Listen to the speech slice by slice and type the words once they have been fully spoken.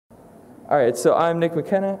All right, so I'm Nick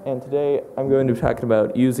McKenna, and today I'm going to be talking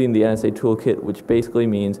about using the NSA Toolkit, which basically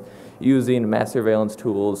means using mass surveillance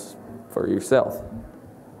tools for yourself.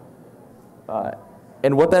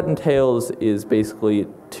 And what that entails is basically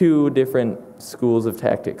two different schools of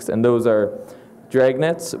tactics, and those are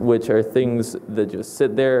Dragnets, which are things that just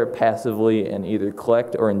sit there passively and either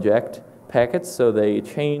collect or inject packets, so they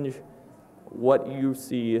change what you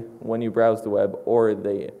see when you browse the web, or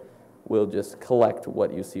they will just collect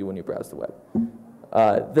what you see when you browse the web.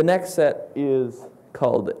 The next set is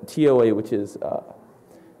called TOA, which is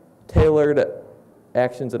Tailored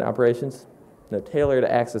Actions and Operations. No, Tailored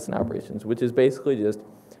Access and Operations, which is basically just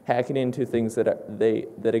hacking into things that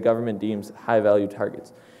a government deems high-value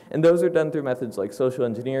targets. And those are done through methods like social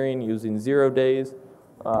engineering, using 0 days,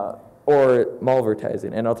 or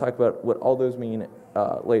malvertising. And I'll talk about what all those mean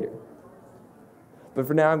later. But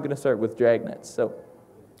for now, I'm going to start with Dragnets. So,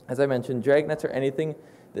 as I mentioned, Dragnets are anything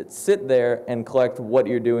that sit there and collect what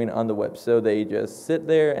you're doing on the web. So they just sit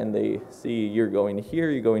there and they see you're going here,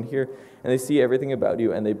 and they see everything about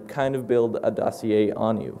you, and they kind of build a dossier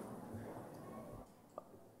on you.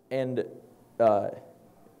 And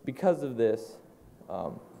because of this,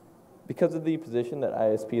 because of the position that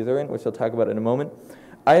ISPs are in, which I'll talk about in a moment,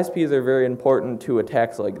 ISPs are very important to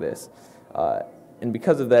attacks like this. And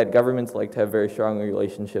because of that, governments like to have very strong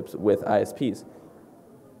relationships with ISPs.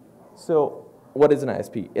 So what is an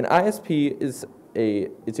ISP? An ISP is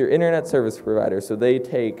it's your internet service provider. So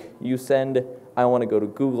you send, I want to go to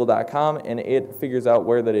google.com, and it figures out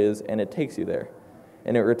where that is, and it takes you there.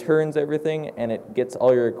 And it returns everything, and it gets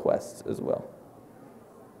all your requests as well.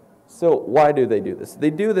 So why do they do this? They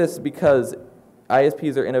do this because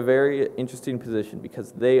ISPs are in a very interesting position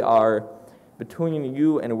because they are between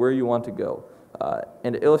you and where you want to go.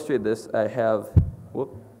 And to illustrate this, I have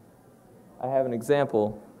an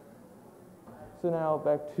example. So now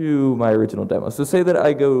back to my original demo. So say that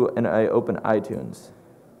I go and I open iTunes.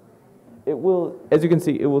 It will, as you can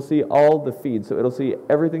see, it will see all the feeds. So it'll see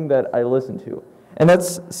everything that I listen to. And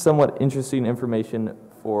that's somewhat interesting information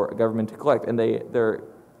for a government to collect. And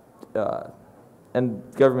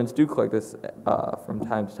and governments do collect this from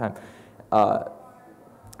time to time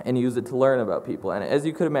and use it to learn about people. And as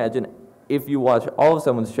you could imagine, if you watch all of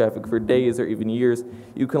someone's traffic for days or even years,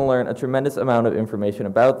 you can learn a tremendous amount of information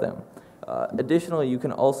about them. Additionally, you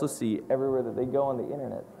can also see everywhere that they go on the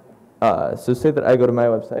internet. So say that I go to my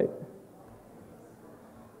website.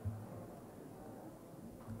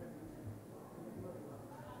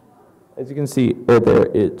 As you can see right there,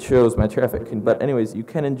 it shows my traffic. But anyways, you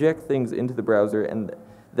can inject things into the browser, and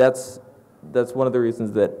that's one of the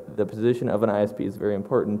reasons that the position of an ISP is very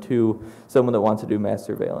important to someone that wants to do mass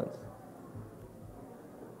surveillance.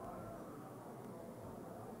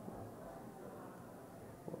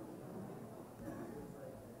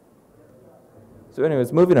 So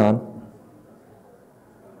anyways, moving on.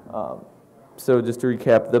 So just to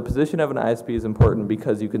recap, the position of an ISP is important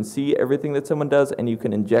because you can see everything that someone does, and you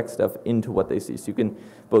can inject stuff into what they see. So you can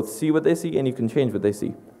both see what they see, and you can change what they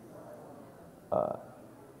see. All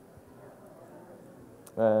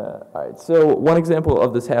right, so one example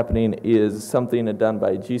of this happening is something done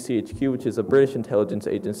by GCHQ, which is a British intelligence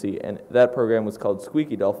agency, and that program was called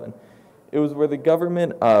Squeaky Dolphin. It was where the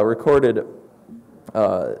government recorded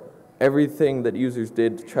everything that users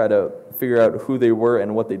did to try to figure out who they were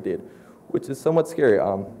and what they did, which is somewhat scary.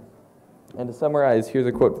 And to summarize, here's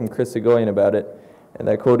a quote from Chris Segoyan about it, and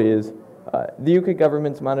that quote is, the UK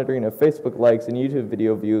government's monitoring of Facebook likes and YouTube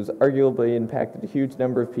video views arguably impacted a huge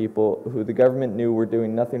number of people who the government knew were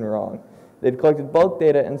doing nothing wrong. They'd collected bulk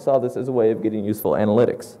data and saw this as a way of getting useful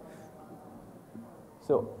analytics.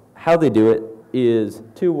 So how they do it is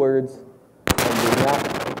two words,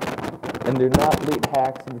 and they're not leap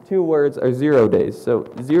hacks. The two words are 0 days. So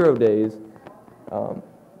 0 days,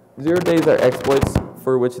 0 days are exploits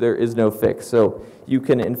for which there is no fix. So you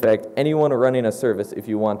can infect anyone running a service if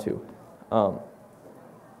you want to.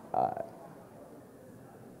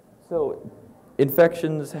 So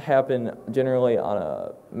infections happen generally on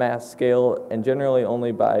a mass scale and generally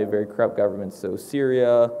only by very corrupt governments. So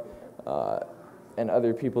Syria and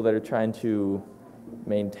other people that are trying to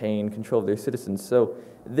maintain control of their citizens. So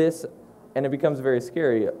this, and it becomes very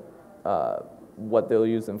scary what they'll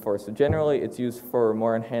use them for. So generally it's used for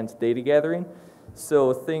more enhanced data gathering.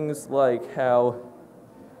 So things like how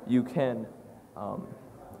you can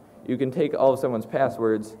take all of someone's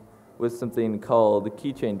passwords with something called the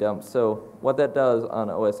Keychain Dump. So what that does on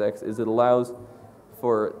OS X is it allows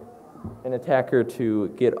for an attacker to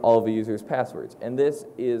get all of a user's passwords. And this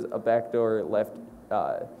is a backdoor left,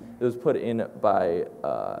 it was put in by,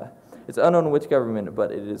 it's unknown which government,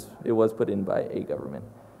 but it was put in by a government.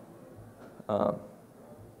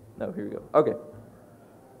 No, here we go. Okay.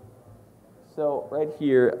 So right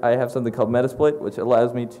here, I have something called Metasploit, which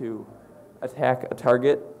allows me to attack a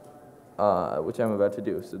target, which I'm about to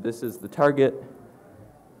do. So this is the target,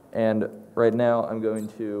 and right now I'm going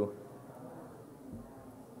to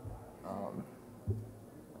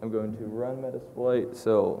run Metasploit.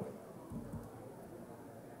 So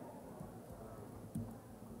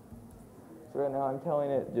right now I'm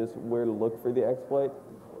telling it just where to look for the exploit.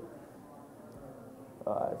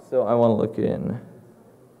 So I want to look in.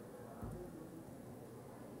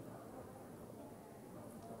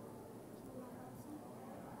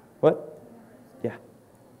 What? Yeah.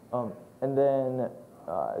 And then,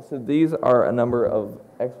 so these are a number of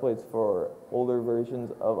exploits for older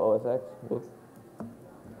versions of OS X. Whoops.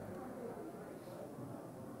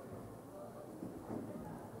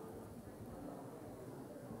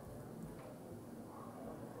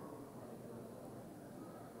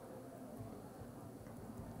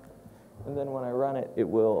 And then when I run it, it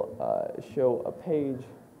will show a page.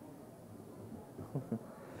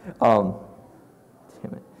 Damn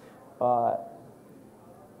it. I'm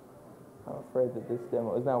afraid that this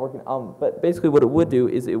demo is not working. But basically what it would do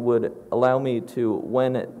is it would allow me to,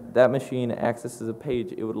 when that machine accesses a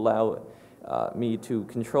page, it would allow me to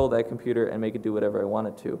control that computer and make it do whatever I want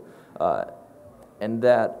it to. And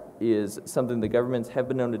that is something the governments have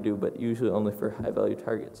been known to do, but usually only for high-value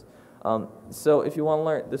targets. So if you want to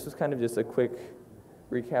learn, this was kind of just a quick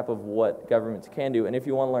recap of what governments can do. And if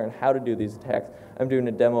you want to learn how to do these attacks, I'm doing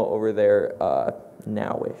a demo over there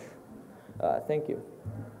now-ish. Thank you.